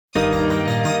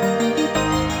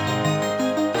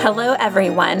Hello,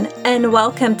 everyone, and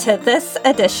welcome to this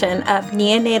edition of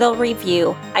Neonatal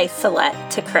Review Isolette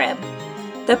to Crib.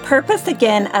 The purpose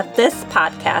again of this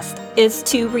podcast is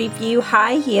to review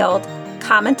high-yield,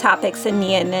 common topics in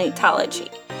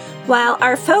neonatology. While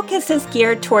our focus is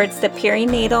geared towards the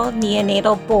perinatal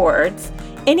neonatal boards,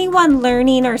 anyone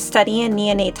learning or studying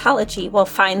neonatology will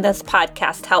find this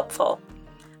podcast helpful.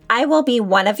 I will be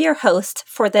one of your hosts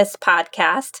for this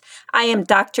podcast. I am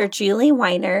Dr. Julie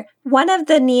Weiner, one of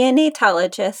the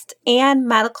neonatologists and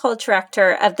medical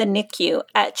director of the NICU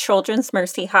at Children's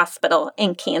Mercy Hospital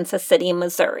in Kansas City,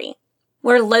 Missouri.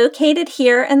 We're located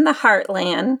here in the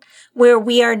Heartland, where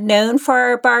we are known for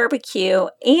our barbecue,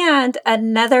 and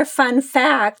another fun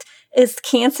fact is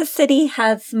Kansas City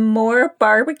has more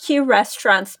barbecue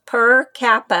restaurants per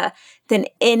capita than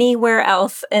anywhere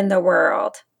else in the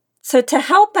world. So to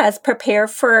help us prepare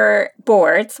for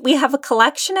boards, we have a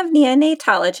collection of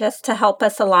neonatologists to help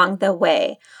us along the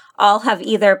way. All have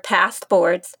either passed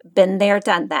boards, been there,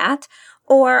 done that,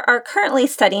 or are currently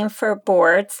studying for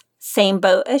boards, same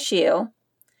boat as you.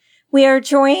 We are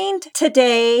joined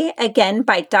today again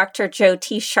by Dr.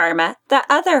 Jyoti Sharma, the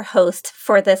other host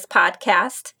for this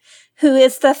podcast, who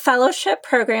is the Fellowship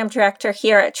Program Director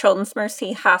here at Children's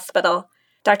Mercy Hospital.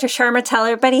 Dr. Sharma, tell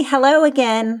everybody hello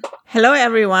again. Hello,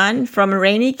 everyone, from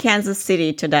rainy Kansas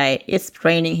City today. It's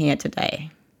raining here today.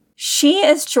 She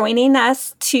is joining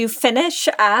us to finish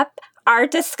up our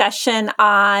discussion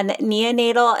on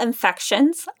neonatal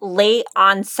infections, late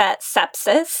onset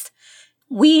sepsis.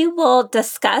 We will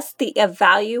discuss the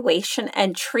evaluation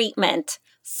and treatment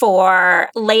for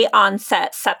late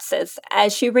onset sepsis.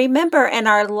 As you remember, in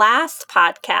our last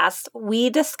podcast, we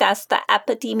discussed the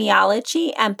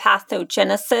epidemiology and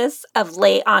pathogenesis of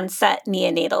late onset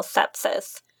neonatal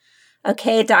sepsis.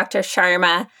 Okay, Dr.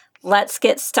 Sharma, let's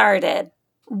get started.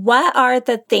 What are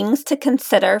the things to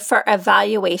consider for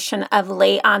evaluation of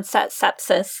late onset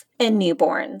sepsis in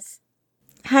newborns?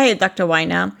 Hi, Dr.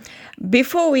 Weiner.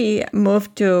 Before we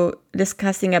move to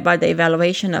discussing about the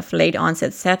evaluation of late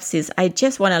onset sepsis, I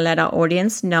just want to let our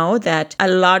audience know that a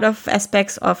lot of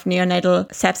aspects of neonatal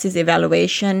sepsis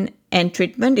evaluation and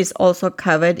treatment is also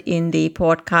covered in the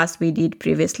podcast we did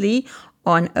previously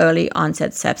on early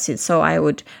onset sepsis. So I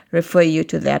would refer you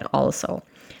to that also.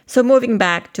 So moving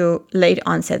back to late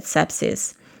onset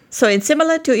sepsis. So it's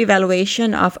similar to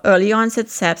evaluation of early onset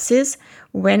sepsis.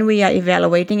 When we are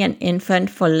evaluating an infant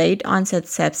for late onset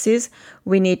sepsis,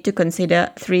 we need to consider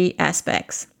three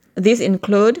aspects. These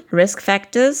include risk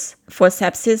factors for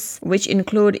sepsis, which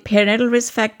include perinatal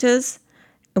risk factors.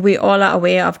 We all are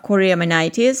aware of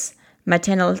chorioamnitis,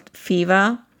 maternal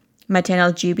fever,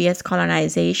 maternal GBS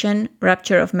colonization,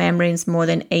 rupture of membranes more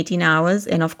than 18 hours,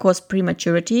 and of course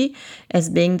prematurity as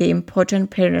being the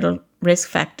important perinatal risk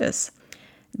factors.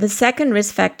 The second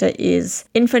risk factor is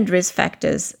infant risk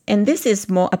factors, and this is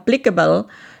more applicable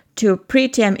to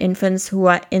preterm infants who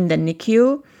are in the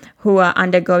NICU, who are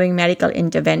undergoing medical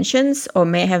interventions or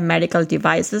may have medical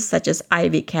devices such as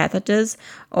IV catheters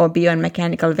or beyond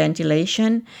mechanical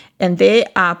ventilation, and they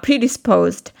are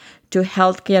predisposed to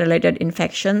healthcare-related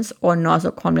infections or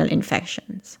nosocomial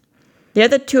infections. The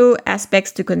other two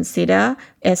aspects to consider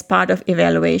as part of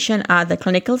evaluation are the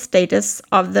clinical status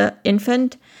of the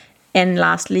infant and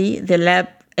lastly, the lab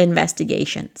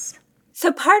investigations.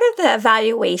 So part of the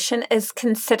evaluation is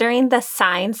considering the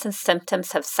signs and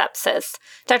symptoms of sepsis.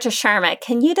 Dr. Sharma,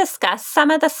 can you discuss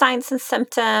some of the signs and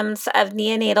symptoms of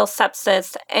neonatal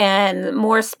sepsis and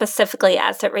more specifically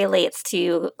as it relates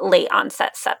to late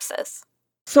onset sepsis?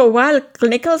 So while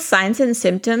clinical signs and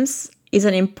symptoms is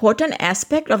an important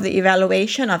aspect of the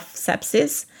evaluation of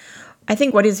sepsis, I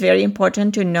think what is very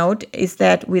important to note is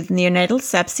that with neonatal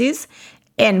sepsis,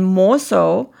 and more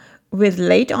so with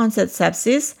late onset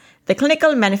sepsis, the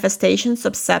clinical manifestations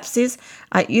of sepsis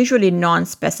are usually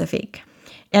non-specific.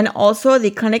 And also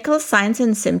the clinical signs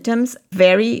and symptoms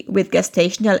vary with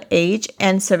gestational age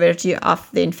and severity of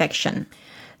the infection.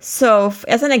 So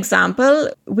as an example,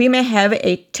 we may have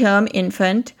a term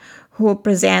infant who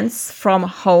presents from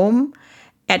home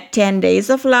at 10 days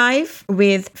of life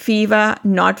with fever,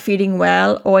 not feeding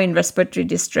well, or in respiratory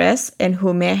distress, and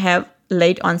who may have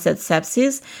late onset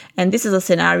sepsis, and this is a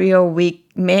scenario we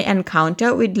may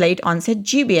encounter with late onset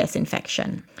GBS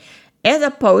infection. As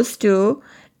opposed to,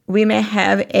 we may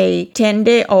have a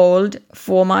 10-day-old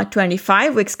former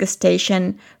 25 weeks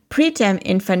gestation preterm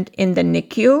infant in the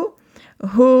NICU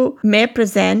who may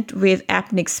present with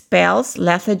apneic spells,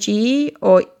 lethargy,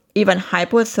 or even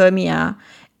hypothermia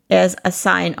as a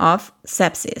sign of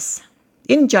sepsis.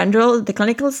 In general, the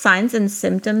clinical signs and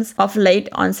symptoms of late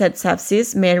onset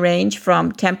sepsis may range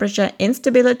from temperature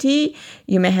instability,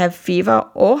 you may have fever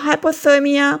or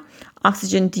hypothermia,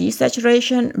 oxygen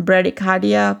desaturation,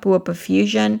 bradycardia, poor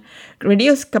perfusion,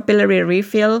 reduced capillary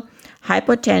refill,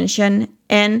 hypotension,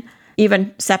 and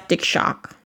even septic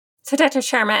shock. So, Dr.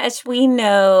 Sharma, as we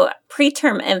know,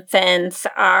 preterm infants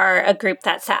are a group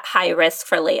that's at high risk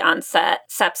for late onset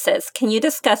sepsis. Can you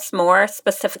discuss more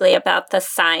specifically about the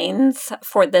signs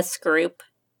for this group?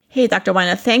 Hey, Dr.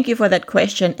 Weiner, thank you for that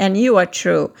question. And you are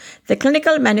true. The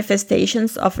clinical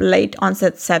manifestations of late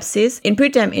onset sepsis in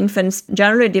preterm infants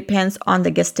generally depends on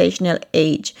the gestational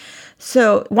age.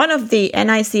 So one of the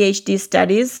NICHD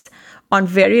studies on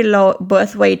very low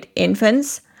birth weight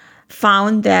infants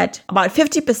found that about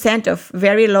 50% of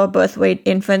very low birth weight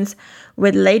infants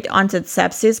with late onset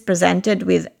sepsis presented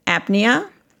with apnea.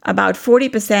 About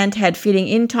 40% had feeding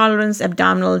intolerance,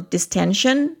 abdominal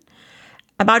distension.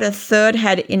 About a third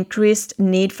had increased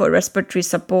need for respiratory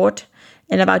support,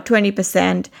 and about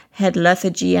 20% had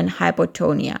lethargy and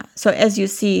hypotonia. So as you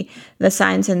see, the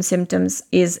signs and symptoms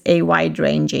is a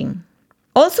wide-ranging.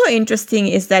 Also interesting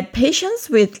is that patients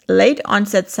with late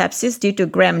onset sepsis due to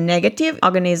gram-negative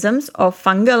organisms or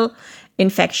fungal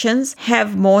infections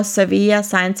have more severe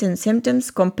signs and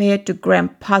symptoms compared to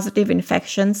gram-positive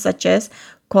infections such as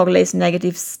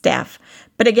Coagulase-negative staph.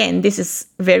 But again, this is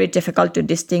very difficult to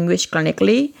distinguish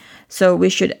clinically, so we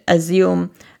should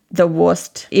assume the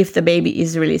worst if the baby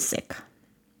is really sick.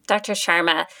 Dr.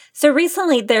 Sharma, so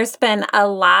recently there's been a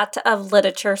lot of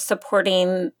literature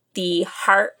supporting the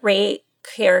heart rate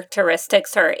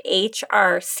characteristics, or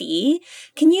HRC.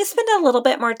 Can you spend a little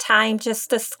bit more time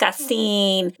just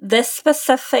discussing this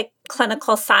specific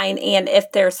clinical sign and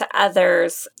if there's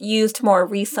others used more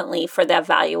recently for the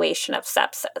evaluation of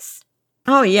sepsis?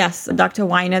 Oh, yes, Dr.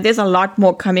 Weiner, there's a lot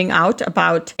more coming out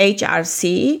about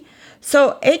HRC.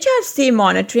 So HRC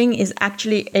monitoring is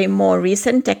actually a more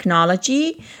recent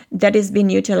technology that is being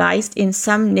utilized in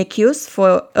some NICUs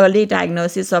for early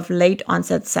diagnosis of late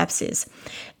onset sepsis.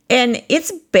 And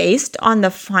it's based on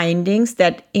the findings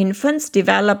that infants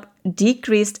develop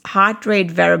decreased heart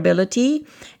rate variability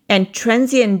and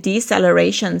transient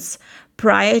decelerations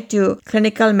prior to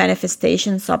clinical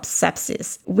manifestations of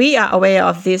sepsis. We are aware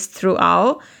of this through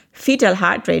our fetal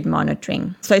heart rate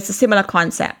monitoring. So it's a similar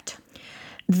concept.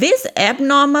 This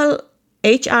abnormal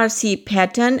HRC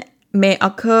pattern may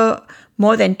occur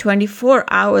more than 24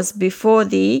 hours before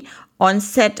the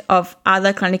onset of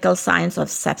other clinical signs of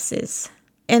sepsis.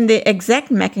 And the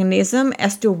exact mechanism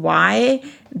as to why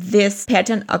this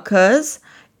pattern occurs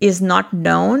is not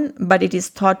known, but it is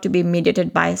thought to be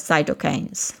mediated by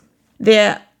cytokines.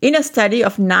 In a study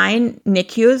of 9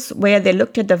 NICUs where they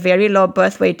looked at the very low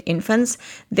birth weight infants,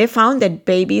 they found that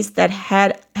babies that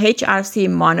had HRC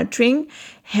monitoring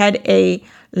had a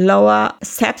lower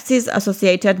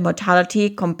sepsis-associated mortality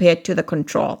compared to the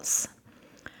controls.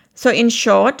 So in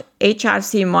short,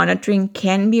 HRC monitoring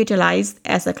can be utilized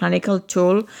as a clinical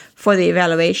tool for the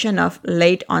evaluation of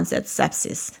late onset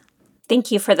sepsis.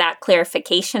 Thank you for that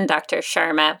clarification, Dr.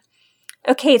 Sharma.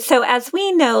 Okay, so as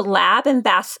we know, lab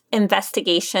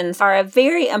investigations are a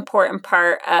very important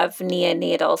part of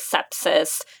neonatal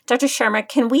sepsis. Dr. Sharma,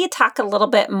 can we talk a little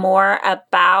bit more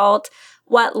about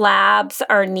what labs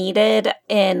are needed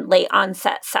in late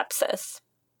onset sepsis?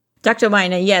 Dr.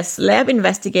 Weiner, yes, lab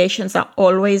investigations are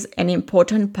always an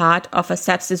important part of a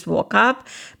sepsis workup,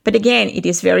 but again, it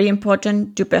is very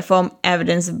important to perform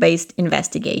evidence-based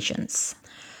investigations.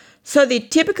 So the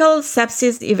typical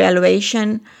sepsis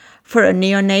evaluation for a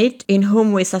neonate in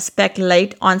whom we suspect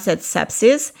late onset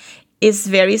sepsis is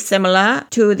very similar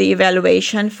to the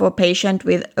evaluation for patient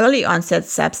with early onset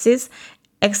sepsis,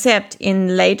 except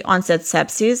in late onset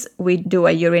sepsis, we do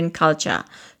a urine culture.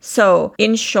 So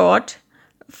in short,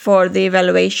 for the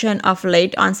evaluation of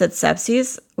late onset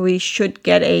sepsis, we should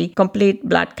get a complete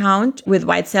blood count with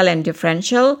white cell and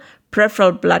differential,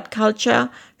 peripheral blood culture,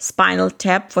 spinal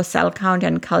tap for cell count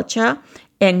and culture,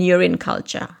 and urine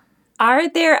culture. Are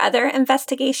there other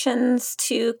investigations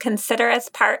to consider as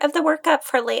part of the workup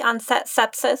for late onset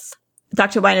sepsis?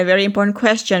 Dr. Weiner, a very important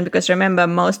question, because remember,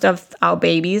 most of our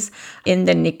babies in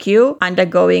the NICU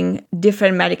undergoing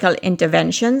different medical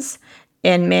interventions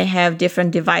and may have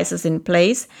different devices in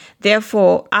place.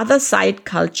 Therefore, other site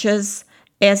cultures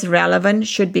as relevant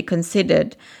should be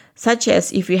considered, such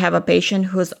as if you have a patient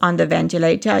who's on the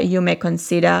ventilator, you may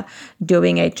consider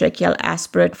doing a tracheal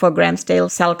aspirate for Gram-stale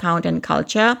cell count and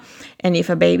culture. And if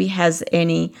a baby has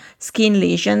any skin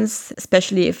lesions,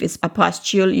 especially if it's a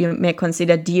pustule, you may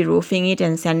consider de-roofing it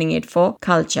and sending it for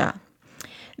culture.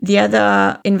 The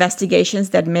other investigations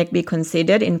that may be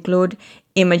considered include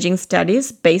imaging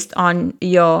studies. Based on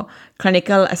your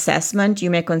clinical assessment, you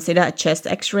may consider a chest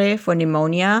x-ray for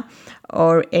pneumonia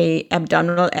or a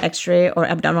abdominal x-ray or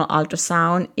abdominal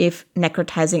ultrasound if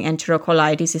necrotizing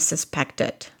enterocolitis is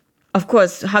suspected. Of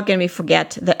course, how can we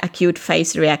forget the acute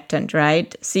phase reactant,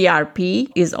 right?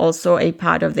 CRP is also a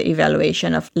part of the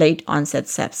evaluation of late onset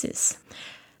sepsis.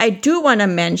 I do want to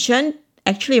mention,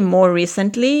 actually more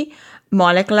recently,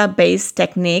 molecular-based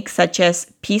techniques such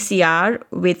as PCR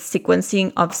with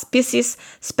sequencing of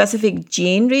species-specific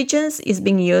gene regions is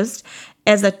being used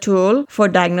as a tool for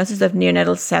diagnosis of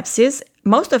neonatal sepsis.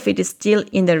 Most of it is still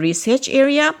in the research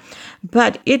area,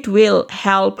 but it will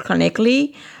help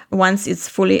clinically once it's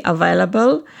fully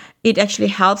available. It actually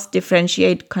helps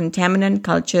differentiate contaminant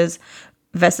cultures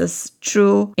versus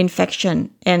true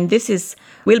infection. And this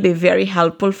will be very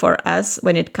helpful for us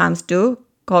when it comes to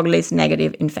Coagulase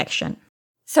negative infection.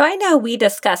 So I know we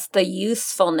discussed the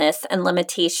usefulness and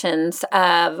limitations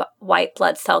of white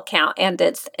blood cell count and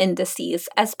its indices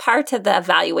as part of the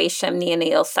evaluation of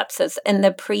neonatal sepsis in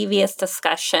the previous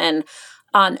discussion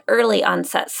on early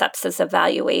onset sepsis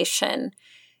evaluation.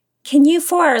 Can you,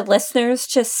 for our listeners,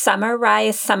 just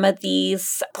summarize some of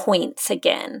these points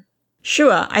again?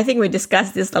 Sure. I think we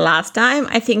discussed this the last time.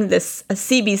 I think this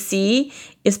CBC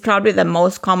is probably the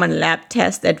most common lab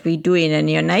test that we do in a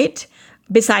neonate,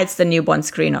 besides the newborn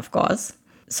screen, of course.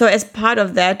 So as part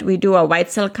of that, we do a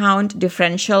white cell count,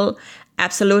 differential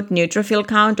absolute neutrophil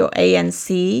count, or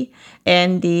ANC,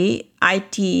 and the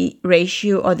IT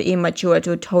ratio, or the immature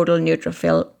to total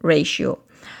neutrophil ratio.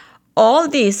 All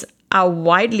these are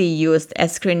widely used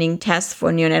as screening tests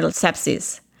for neonatal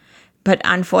sepsis. But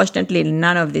unfortunately,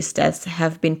 none of these tests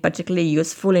have been particularly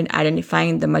useful in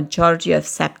identifying the majority of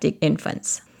septic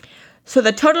infants. So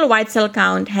the total white cell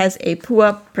count has a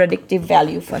poor predictive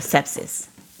value for sepsis.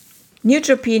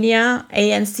 Neutropenia,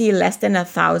 ANC less than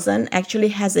 1,000, actually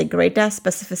has a greater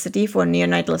specificity for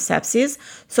neonatal sepsis,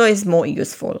 so is more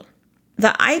useful.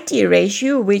 The IT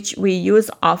ratio, which we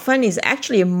use often, is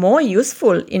actually more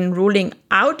useful in ruling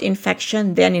out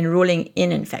infection than in ruling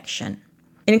in infection.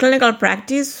 In clinical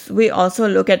practice, we also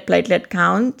look at platelet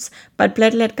counts, but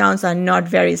platelet counts are not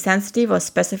very sensitive or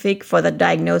specific for the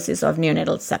diagnosis of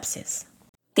neonatal sepsis.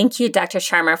 Thank you, Dr.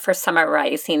 Sharma, for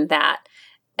summarizing that.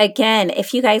 Again,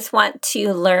 if you guys want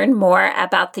to learn more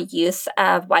about the use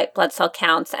of white blood cell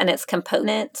counts and its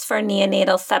components for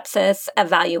neonatal sepsis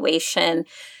evaluation,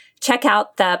 check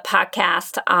out the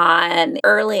podcast on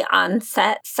early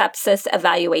onset sepsis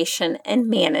evaluation and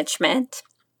management.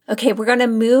 Okay, we're going to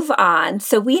move on.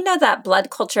 So we know that blood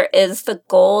culture is the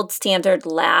gold standard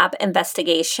lab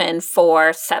investigation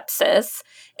for sepsis.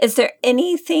 Is there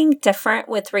anything different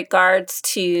with regards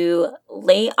to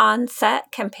late onset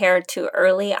compared to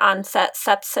early onset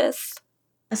sepsis?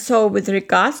 So with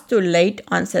regards to late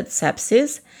onset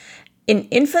sepsis, in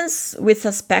infants with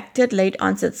suspected late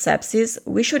onset sepsis,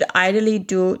 we should ideally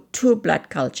do 2 blood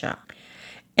culture.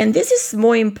 And this is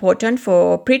more important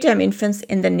for preterm infants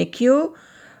in the NICU,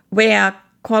 where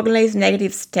Coagulase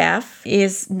negative staph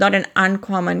is not an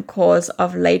uncommon cause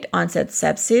of late onset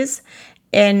sepsis.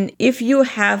 And if you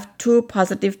have 2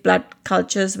 positive blood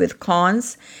cultures with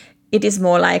CONS, it is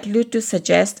more likely to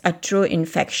suggest a true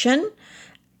infection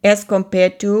as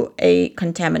compared to a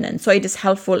contaminant. So it is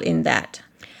helpful in that.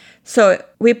 So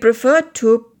we prefer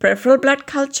 2 peripheral blood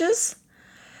cultures,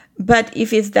 but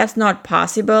if that's not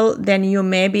possible, then you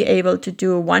may be able to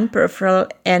do 1 peripheral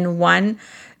and 1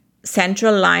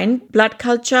 central line blood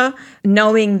culture,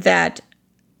 knowing that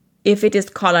if it is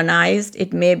colonized,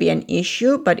 it may be an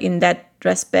issue, but in that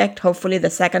respect, hopefully the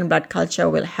second blood culture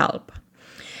will help.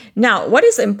 Now, what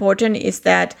is important is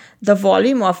that the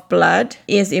volume of blood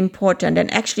is important.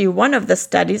 And actually, one of the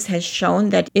studies has shown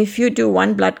that if you do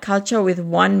 1 blood culture with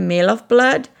 1 ml of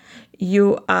blood,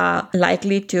 you are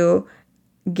likely to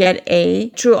get a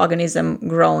true organism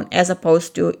grown, as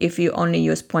opposed to if you only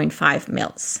use 0.5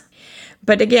 mils.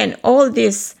 But again, all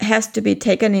this has to be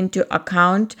taken into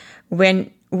account when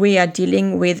we are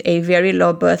dealing with a very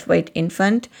low birth weight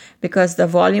infant, because the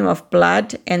volume of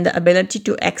blood and the ability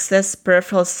to access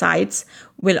peripheral sites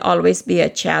will always be a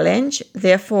challenge.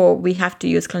 Therefore, we have to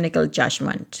use clinical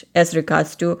judgment as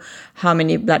regards to how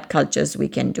many blood cultures we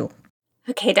can do.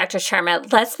 Okay, Dr.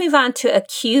 Sharma, let's move on to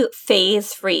acute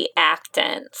phase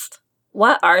reactants.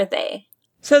 What are they?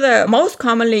 So the most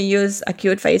commonly used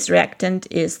acute phase reactant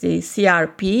is the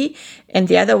CRP, and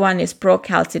the other one is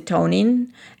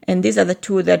procalcitonin. And these are the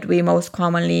 2 that we most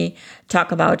commonly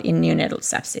talk about in neonatal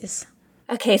sepsis.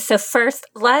 Okay, so first,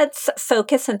 let's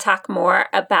focus and talk more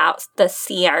about the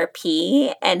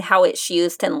CRP and how it's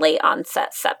used in late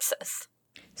onset sepsis.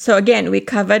 So again, we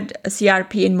covered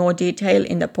CRP in more detail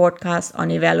in the podcast on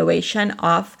evaluation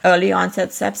of early onset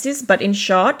sepsis, but in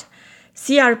short,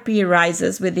 CRP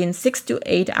rises within 6 to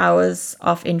 8 hours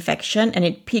of infection and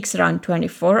it peaks around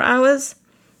 24 hours.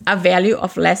 A value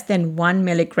of less than 1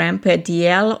 milligram per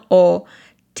DL or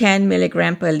 10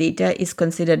 milligram per liter is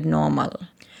considered normal.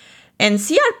 And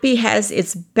CRP has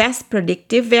its best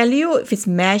predictive value if it's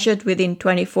measured within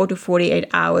 24 to 48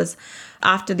 hours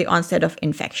after the onset of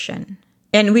infection.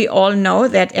 And we all know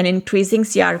that an increasing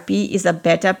CRP is a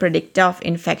better predictor of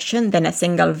infection than a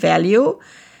single value.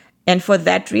 And for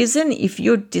that reason, if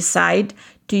you decide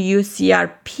to use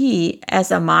CRP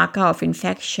as a marker of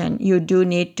infection, you do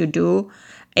need to do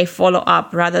a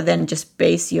follow-up rather than just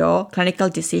base your clinical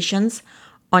decisions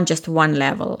on just one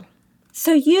level.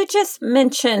 So you just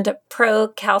mentioned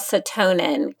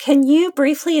procalcitonin. Can you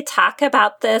briefly talk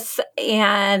about this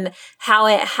and how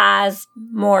it has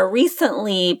more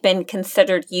recently been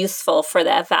considered useful for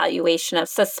the evaluation of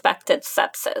suspected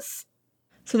sepsis?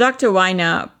 So Dr.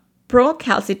 Weiner,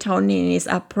 procalcitonin is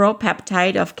a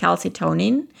propeptide of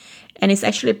calcitonin, and it's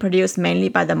actually produced mainly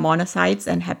by the monocytes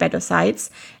and hepatocytes,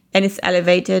 and it's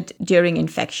elevated during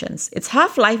infections. Its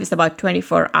half-life is about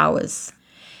 24 hours.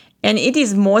 And it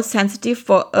is more sensitive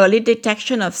for early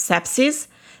detection of sepsis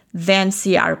than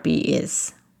CRP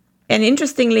is. And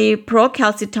interestingly,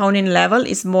 procalcitonin level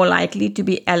is more likely to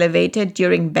be elevated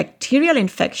during bacterial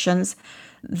infections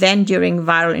than during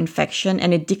viral infection,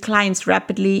 and it declines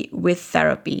rapidly with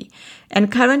therapy.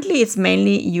 And currently, it's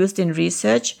mainly used in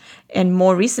research, and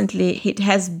more recently, it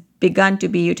has begun to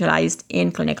be utilized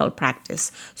in clinical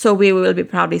practice. So we will be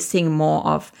probably seeing more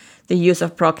of the use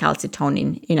of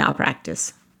procalcitonin in our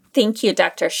practice. Thank you,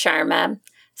 Dr. Sharma.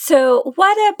 So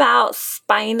what about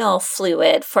spinal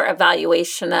fluid for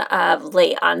evaluation of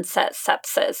late onset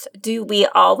sepsis? Do we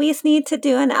always need to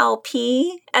do an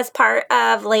LP as part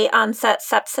of late onset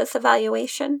sepsis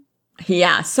evaluation?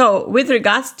 Yeah, so with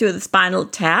regards to the spinal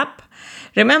tap,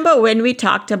 remember when we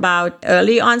talked about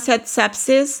early onset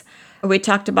sepsis, we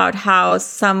talked about how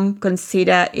some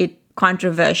consider it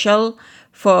controversial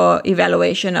for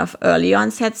evaluation of early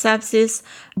onset sepsis.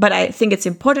 But I think it's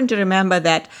important to remember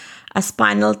that a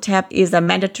spinal tap is a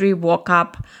mandatory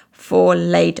workup for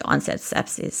late onset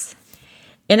sepsis.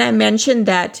 And I mentioned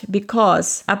that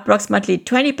because approximately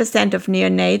 20% of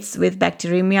neonates with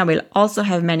bacteremia will also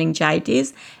have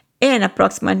meningitis, and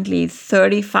approximately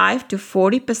 35 to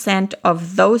 40%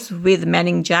 of those with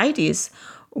meningitis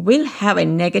will have a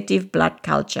negative blood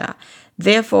culture.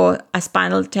 Therefore, a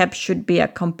spinal tap should be a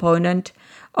component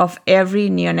of every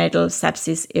neonatal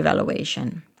sepsis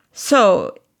evaluation.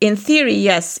 So, in theory,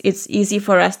 yes, it's easy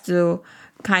for us to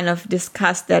kind of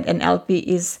discuss that an LP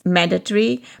is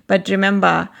mandatory, but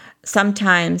remember,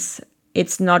 sometimes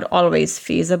it's not always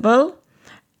feasible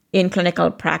in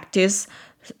clinical practice.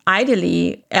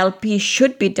 Ideally, LP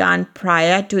should be done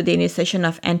prior to the initiation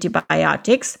of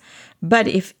antibiotics, but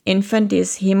if infant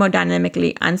is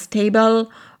hemodynamically unstable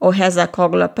or has a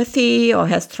coagulopathy or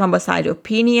has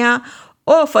thrombocytopenia,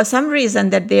 or for some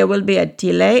reason that there will be a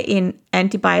delay in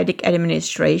antibiotic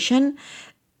administration,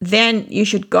 then you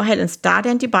should go ahead and start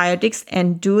antibiotics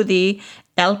and do the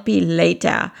LP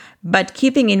later. But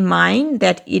keeping in mind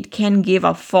that it can give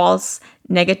a false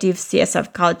negative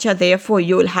CSF culture, therefore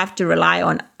you will have to rely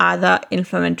on other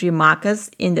inflammatory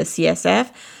markers in the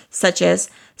CSF, such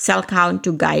as cell count,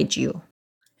 to guide you.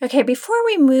 Okay, before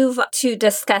we move to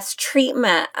discuss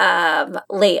treatment of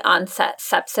late onset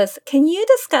sepsis, can you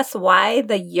discuss why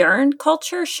the urine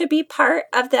culture should be part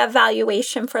of the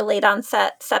evaluation for late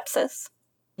onset sepsis?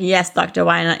 Yes, Dr.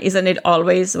 Weiner, isn't it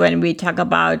always when we talk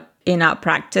about in our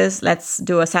practice, let's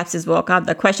do a sepsis workup,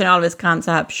 the question always comes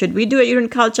up, should we do a urine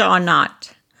culture or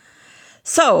not?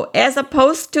 So, as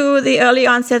opposed to the early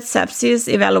onset sepsis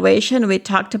evaluation we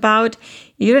talked about,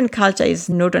 urine culture is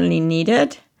not only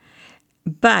needed,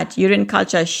 but urine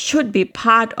culture should be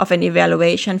part of an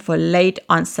evaluation for late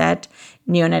onset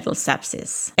neonatal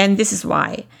sepsis. And this is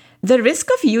why. The risk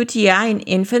of UTI in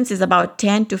infants is about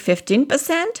 10 to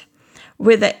 15%,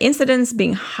 with the incidence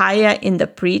being higher in the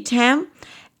preterm,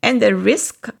 and the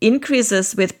risk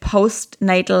increases with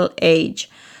postnatal age.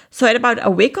 So at about a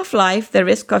week of life, the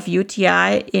risk of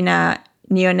UTI in a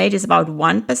neonate is about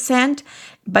 1%,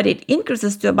 but it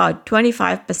increases to about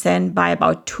 25% by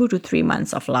about 2 to 3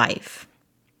 months of life.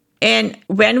 And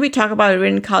when we talk about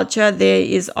urine culture, there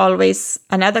is always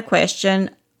another question,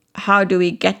 how do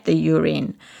we get the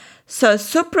urine? So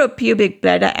suprapubic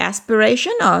bladder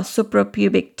aspiration or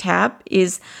suprapubic tap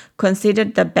is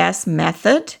considered the best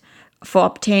method for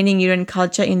obtaining urine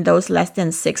culture in those less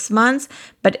than 6 months.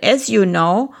 But as you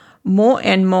know, more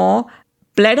and more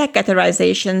bladder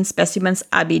catheterization specimens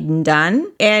are being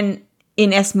done, and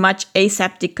in as much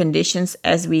aseptic conditions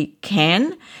as we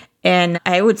can. And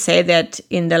I would say that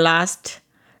in the last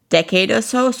decade or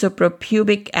so,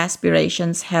 suprapubic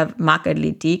aspirations have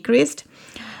markedly decreased.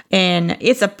 And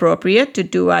it's appropriate to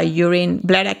do a urine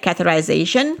bladder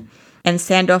catheterization and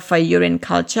send off for urine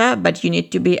culture, but you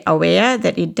need to be aware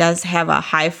that it does have a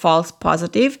high false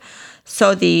positive.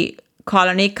 So the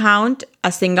colony count,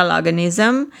 a single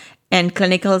organism, and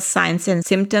clinical signs and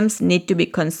symptoms need to be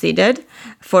considered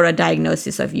for a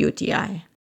diagnosis of UTI.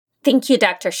 Thank you,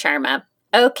 Dr. Sharma.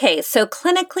 Okay, so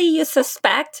clinically you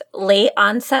suspect late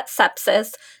onset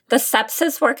sepsis. The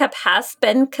sepsis workup has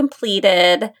been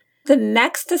completed. The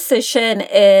next decision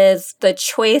is the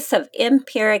choice of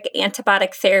empiric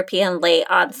antibiotic therapy in late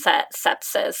onset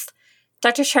sepsis.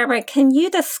 Dr. Sharma, can you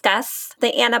discuss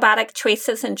the antibiotic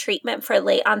choices and treatment for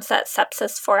late onset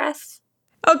sepsis for us?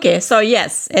 Okay, so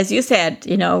yes, as you said,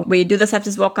 we do the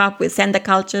sepsis workup, we send the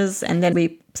cultures, and then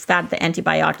we start the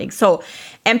antibiotics. So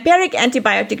empiric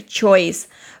antibiotic choice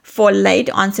for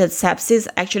late onset sepsis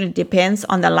actually depends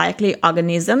on the likely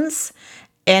organisms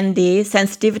and the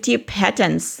sensitivity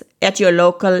patterns at your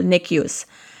local NICUs.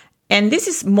 And this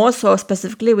is more so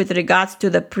specifically with regards to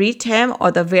the preterm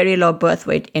or the very low birth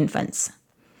weight infants.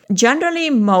 Generally,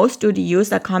 most would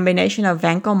use a combination of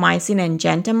vancomycin and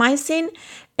gentamicin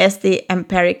as the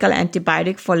empirical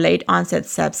antibiotic for late onset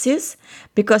sepsis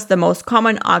because the most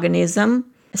common organism,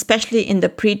 especially in the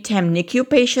preterm NICU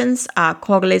patients, are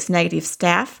coagulase negative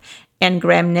staph and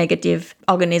gram-negative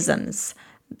organisms.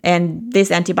 And these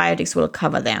antibiotics will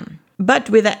cover them. But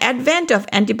with the advent of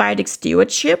antibiotic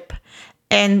stewardship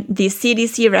and the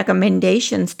CDC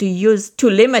recommendations to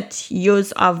limit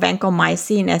use of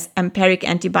vancomycin as empiric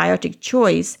antibiotic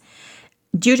choice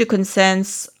due to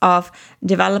concerns of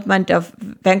development of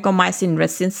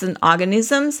vancomycin-resistant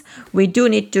organisms, we do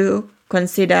need to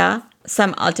consider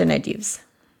some alternatives.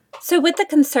 So with the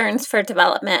concerns for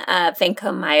development of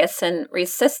vancomycin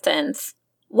resistance,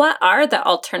 what are the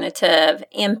alternative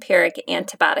empiric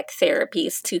antibiotic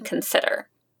therapies to consider?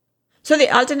 So the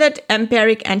alternate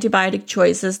empiric antibiotic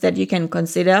choices that you can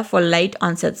consider for late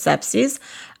onset sepsis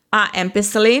are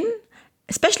ampicillin,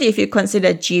 especially if you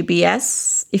consider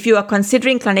GBS, if you are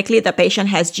considering clinically the patient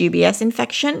has GBS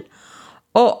infection,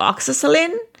 or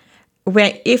oxacillin,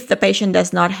 where if the patient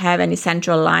does not have any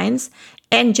central lines,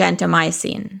 and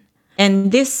gentamicin.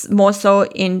 And this more so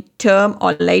in term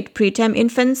or late preterm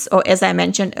infants, or as I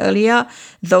mentioned earlier,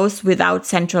 those without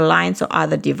central lines or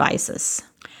other devices.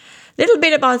 Little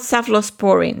bit about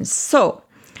cephalosporins. So,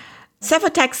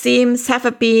 cefotaxime,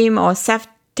 cefepime, or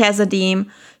ceftazidime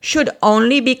should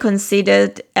only be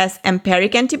considered as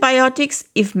empiric antibiotics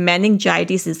if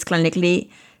meningitis is clinically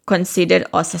considered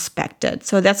or suspected.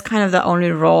 So that's kind of the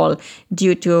only role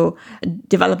due to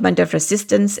development of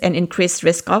resistance and increased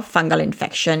risk of fungal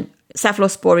infection.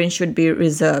 Cephalosporin should be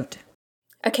reserved.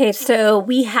 Okay, so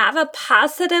we have a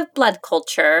positive blood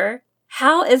culture.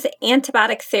 How is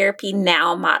antibiotic therapy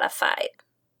now modified?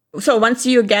 So once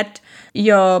you get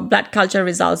your blood culture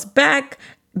results back,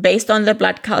 based on the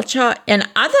blood culture and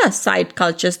other site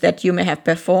cultures that you may have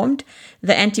performed,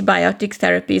 the antibiotic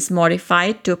therapy is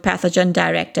modified to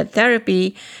pathogen-directed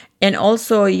therapy, and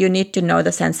also you need to know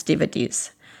the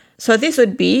sensitivities. So this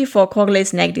would be for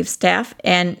coagulase negative staph,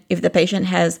 and if the patient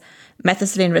has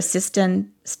methicillin-resistant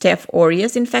Staph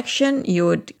aureus infection, you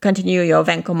would continue your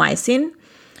vancomycin.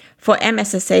 For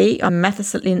MSSA, or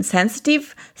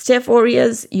methicillin-sensitive Staph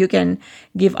aureus, you can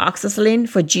give oxacillin.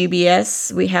 For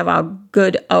GBS, we have our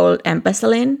good old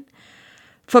ampicillin.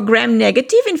 For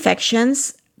gram-negative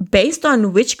infections, based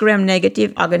on which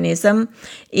gram-negative organism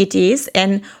it is,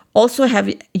 and also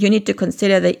you need to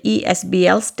consider the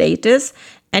ESBL status,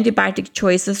 antibiotic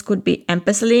choices could be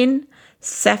ampicillin,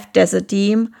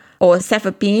 ceftazidime, or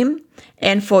cefepime,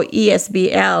 and for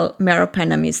ESBL,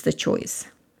 meropenem is the choice.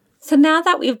 So now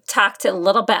that we've talked a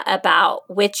little bit about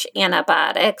which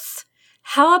antibiotics,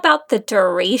 how about the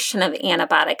duration of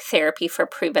antibiotic therapy for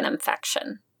proven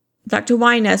infection? Dr.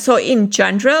 Weiner, so in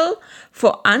general,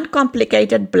 for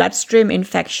uncomplicated bloodstream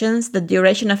infections, the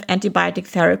duration of antibiotic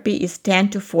therapy is 10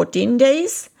 to 14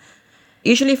 days.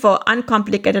 Usually for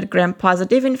uncomplicated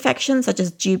gram-positive infections such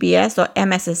as GBS or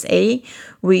MSSA,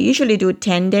 we usually do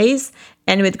 10 days.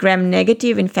 And with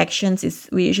gram-negative infections,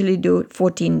 we usually do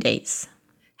 14 days.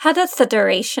 How does the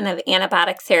duration of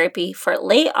antibiotic therapy for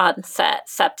late onset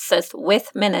sepsis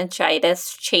with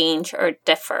meningitis change or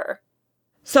differ?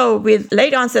 So with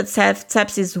late onset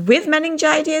sepsis with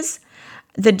meningitis,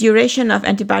 the duration of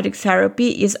antibiotic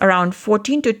therapy is around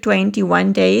 14 to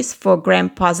 21 days for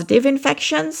gram-positive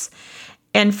infections.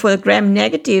 And for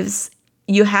gram-negatives,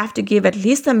 you have to give at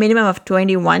least a minimum of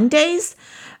 21 days.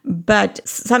 But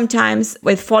sometimes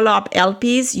with follow-up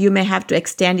LPs, you may have to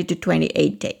extend it to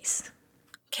 28 days.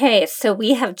 Okay, so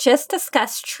we have just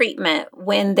discussed treatment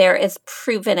when there is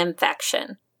proven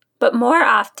infection. But more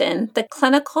often, the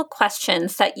clinical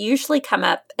questions that usually come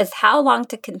up is how long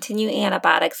to continue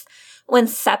antibiotics when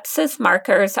sepsis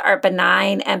markers are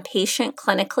benign and patient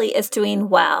clinically is doing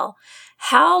well.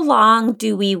 How long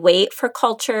do we wait for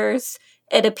cultures?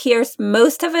 It appears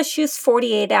most of us use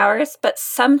 48 hours, but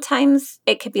sometimes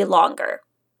it could be longer.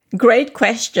 Great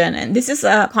question. And this is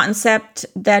a concept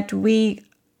that we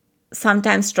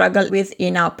sometimes struggle with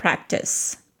in our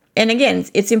practice. And again,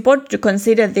 it's important to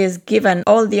consider this given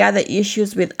all the other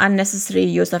issues with unnecessary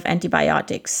use of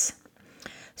antibiotics.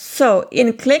 So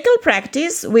in clinical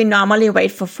practice, we normally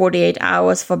wait for 48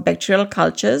 hours for bacterial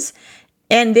cultures,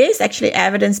 and there's actually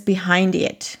evidence behind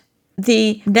it.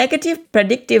 The negative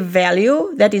predictive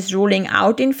value that is ruling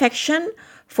out infection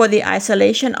for the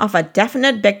isolation of a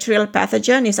definite bacterial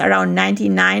pathogen is around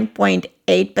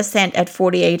 99.8% at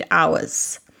 48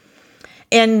 hours.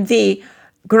 And the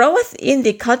growth in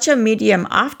the culture medium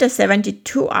after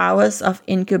 72 hours of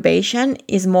incubation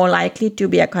is more likely to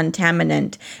be a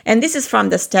contaminant. And this is from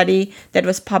the study that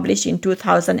was published in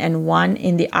 2001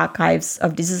 in the Archives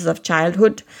of Diseases of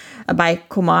Childhood by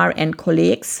Kumar and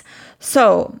colleagues.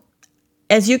 So,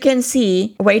 as you can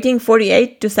see, waiting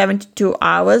 48 to 72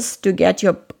 hours to get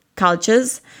your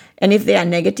cultures, and if they are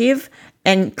negative,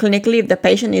 and clinically if the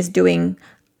patient is doing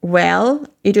well,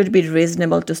 it would be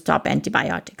reasonable to stop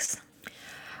antibiotics.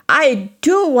 I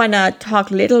do want to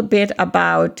talk a little bit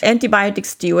about antibiotic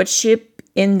stewardship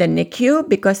in the NICU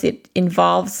because it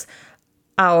involves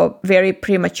our very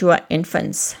premature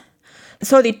infants.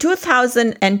 So the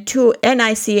 2002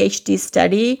 NICHD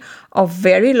study of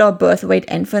very low birth weight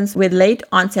infants with late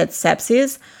onset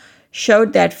sepsis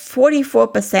showed that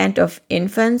 44% of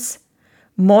infants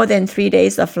more than 3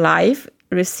 days of life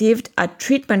received a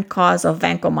treatment course of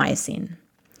vancomycin.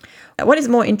 What is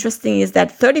more interesting is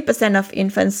that 30% of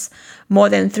infants more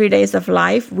than 3 days of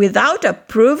life without a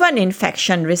proven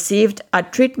infection received a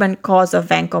treatment course of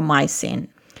vancomycin.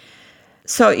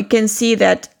 So you can see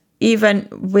that even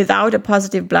without a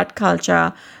positive blood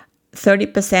culture,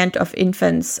 30% of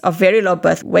infants, of very low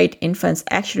birth weight infants,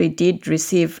 actually did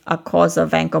receive a course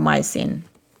of vancomycin.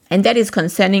 And that is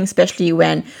concerning, especially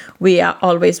when we are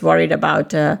always worried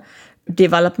about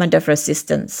development of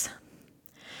resistance.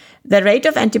 The rate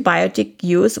of antibiotic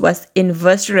use was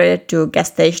inversely related to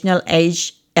gestational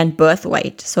age and birth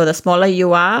weight. So the smaller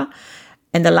you are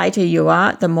and the lighter you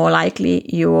are, the more likely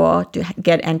you are to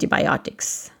get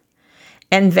antibiotics.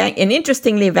 And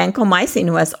interestingly,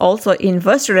 vancomycin was also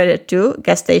inversely related to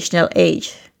gestational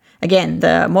age. Again,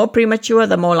 the more premature,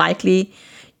 the more likely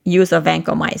use of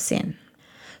vancomycin.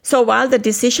 So while the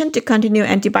decision to continue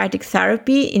antibiotic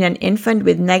therapy in an infant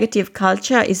with negative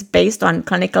culture is based on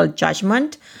clinical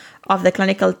judgment of the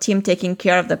clinical team taking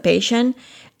care of the patient,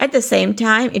 at the same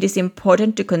time, it is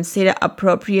important to consider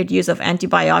appropriate use of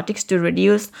antibiotics to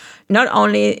reduce not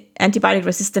only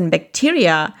antibiotic-resistant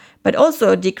bacteria, but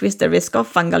also decrease the risk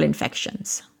of fungal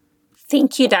infections.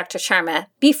 Thank you, Dr. Sharma.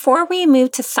 Before we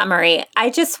move to summary,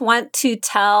 I just want to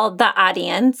tell the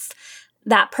audience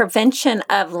that prevention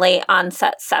of late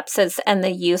onset sepsis and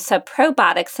the use of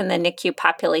probiotics in the NICU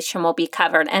population will be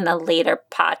covered in a later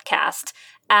podcast,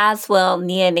 as will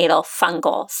neonatal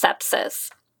fungal sepsis.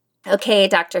 Okay,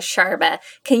 Dr. Sharma,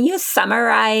 can you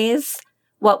summarize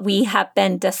what we have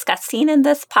been discussing in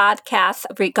this podcast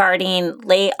regarding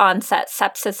late onset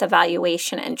sepsis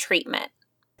evaluation and treatment?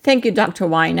 Thank you, Dr.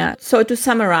 Weiner. So to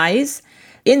summarize,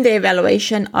 in the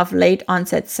evaluation of late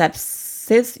onset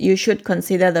sepsis, you should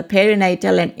consider the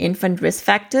perinatal and infant risk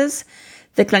factors,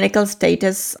 the clinical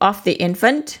status of the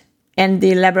infant, and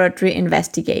the laboratory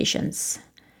investigations.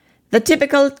 The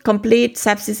typical complete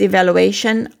sepsis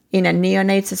evaluation in a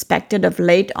neonate suspected of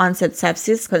late onset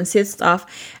sepsis consists of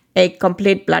a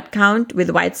complete blood count with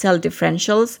white cell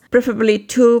differentials, preferably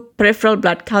 2 peripheral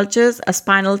blood cultures, a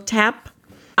spinal tap,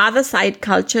 other site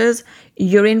cultures,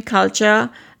 urine culture,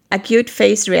 acute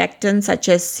phase reactants such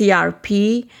as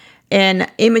CRP,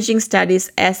 and imaging studies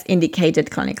as indicated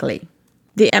clinically.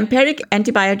 The empiric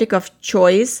antibiotic of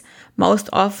choice most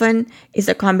often is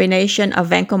a combination of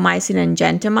vancomycin and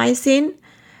gentamicin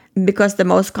because the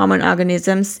most common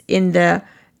organisms in the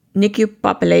NICU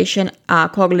population are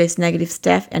Coagulase-negative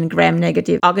Staph and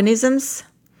Gram-negative organisms.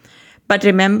 But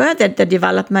remember that the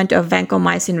development of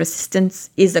vancomycin resistance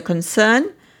is a concern.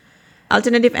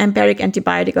 Alternative empiric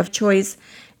antibiotic of choice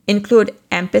include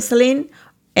ampicillin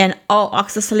and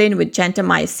oxacillin with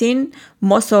gentamicin,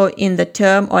 more so in the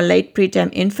term or late preterm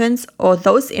infants or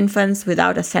those infants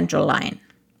without a central line.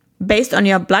 Based on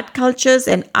your blood cultures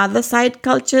and other site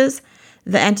cultures,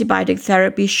 the antibiotic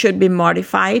therapy should be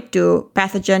modified to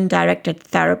pathogen-directed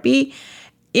therapy.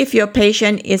 If your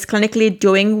patient is clinically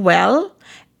doing well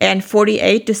and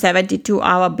 48 to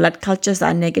 72-hour blood cultures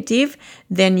are negative,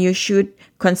 then you should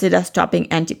consider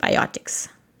stopping antibiotics.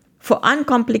 For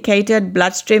uncomplicated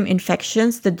bloodstream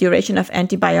infections, the duration of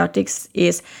antibiotics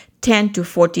is 10 to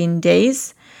 14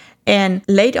 days. And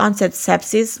late onset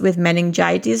sepsis with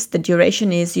meningitis, the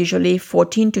duration is usually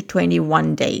 14 to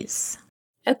 21 days.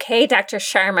 Okay, Dr.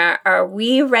 Sharma, are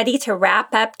we ready to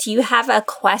wrap up? Do you have a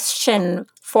question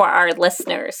for our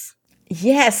listeners?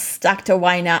 Yes, Dr.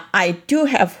 Weiner, I do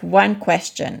have one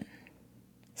question.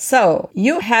 So,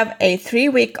 you have a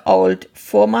 3-week-old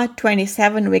former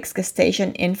 27 weeks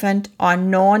gestation infant on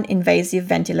non-invasive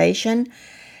ventilation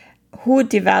who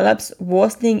develops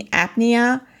worsening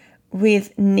apnea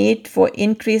with need for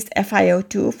increased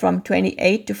FiO2 from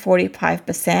 28 to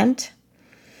 45%,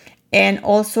 and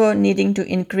also needing to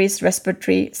increase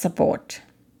respiratory support.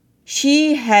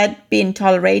 She had been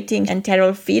tolerating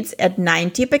enteral feeds at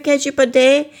 90 per kg per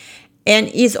day and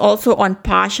is also on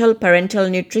partial parenteral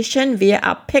nutrition via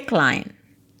a PICC line.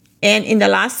 And in the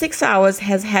last 6 hours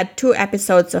has had 2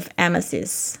 episodes of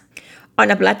emesis.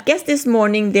 On a blood gas this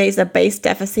morning, there is a base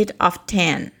deficit of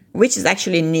 10, which is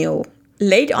actually new.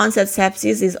 Late onset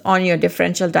sepsis is on your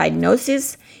differential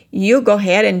diagnosis. You go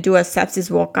ahead and do a sepsis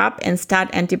workup and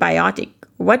start antibiotic.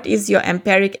 What is your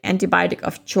empiric antibiotic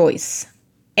of choice?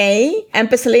 A,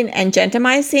 ampicillin and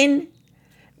gentamicin.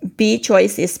 B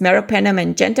choice is meropenem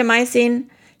and gentamicin.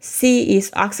 C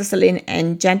is oxacillin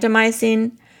and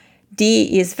gentamicin.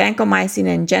 D is vancomycin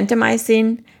and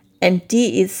gentamicin. And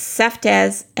D is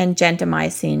ceftaz and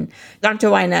gentamicin. Dr.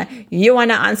 Weiner, you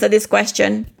want to answer this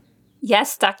question?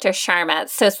 Yes, Dr. Sharma.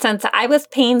 So since I was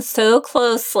paying so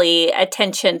closely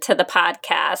attention to the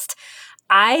podcast,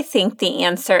 I think the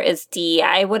answer is D.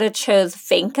 I would have chose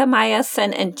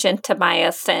vancomycin and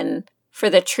gentamicin for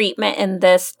the treatment in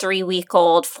this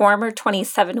 3-week-old former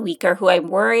 27-weeker who I'm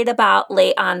worried about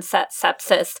late onset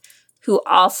sepsis, who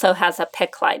also has a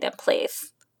PICC line in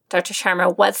place. Dr.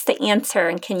 Sharma, what's the answer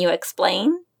and can you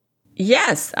explain?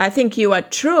 Yes, I think you are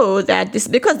true that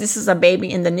because this is a baby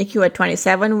in the NICU at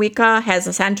 27-weeker, has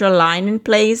a central line in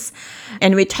place.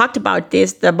 And we talked about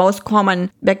this, the most common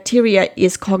bacteria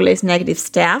is Coagulase negative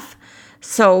staph.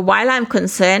 So while I'm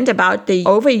concerned about the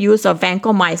overuse of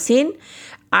vancomycin,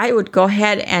 I would go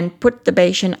ahead and put the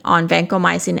patient on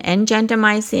vancomycin and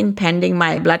gentamicin pending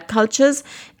my blood cultures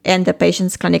and the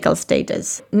patient's clinical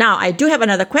status. Now, I do have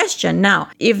another question. Now,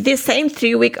 if this same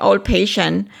 3-week-old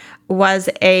patient was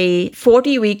a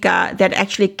 40-weeker that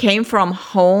actually came from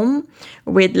home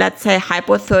with, let's say,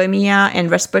 hypothermia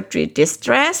and respiratory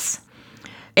distress,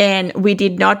 and we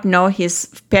did not know his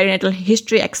perinatal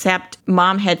history except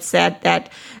mom had said that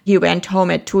he went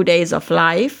home at 2 days of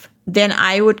life, then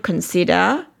I would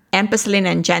consider ampicillin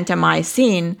and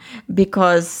gentamicin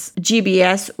because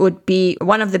GBS would be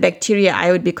one of the bacteria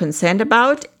I would be concerned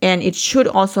about, and it should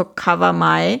also cover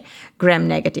my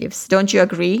gram-negatives. Don't you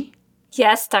agree?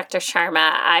 Yes, Dr.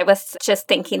 Sharma. I was just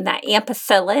thinking that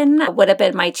ampicillin would have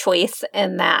been my choice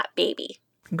in that baby.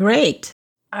 Great.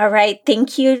 All right.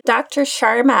 Thank you, Dr.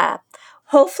 Sharma.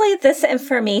 Hopefully this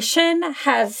information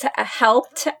has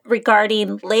helped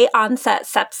regarding late onset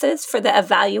sepsis for the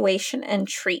evaluation and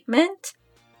treatment.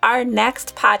 Our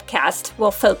next podcast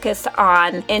will focus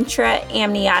on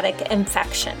intra-amniotic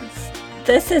infections.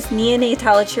 This is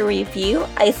Neonatology Review,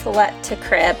 Isolette to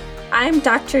Crib. I'm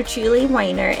Dr. Julie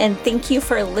Weiner, and thank you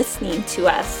for listening to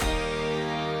us.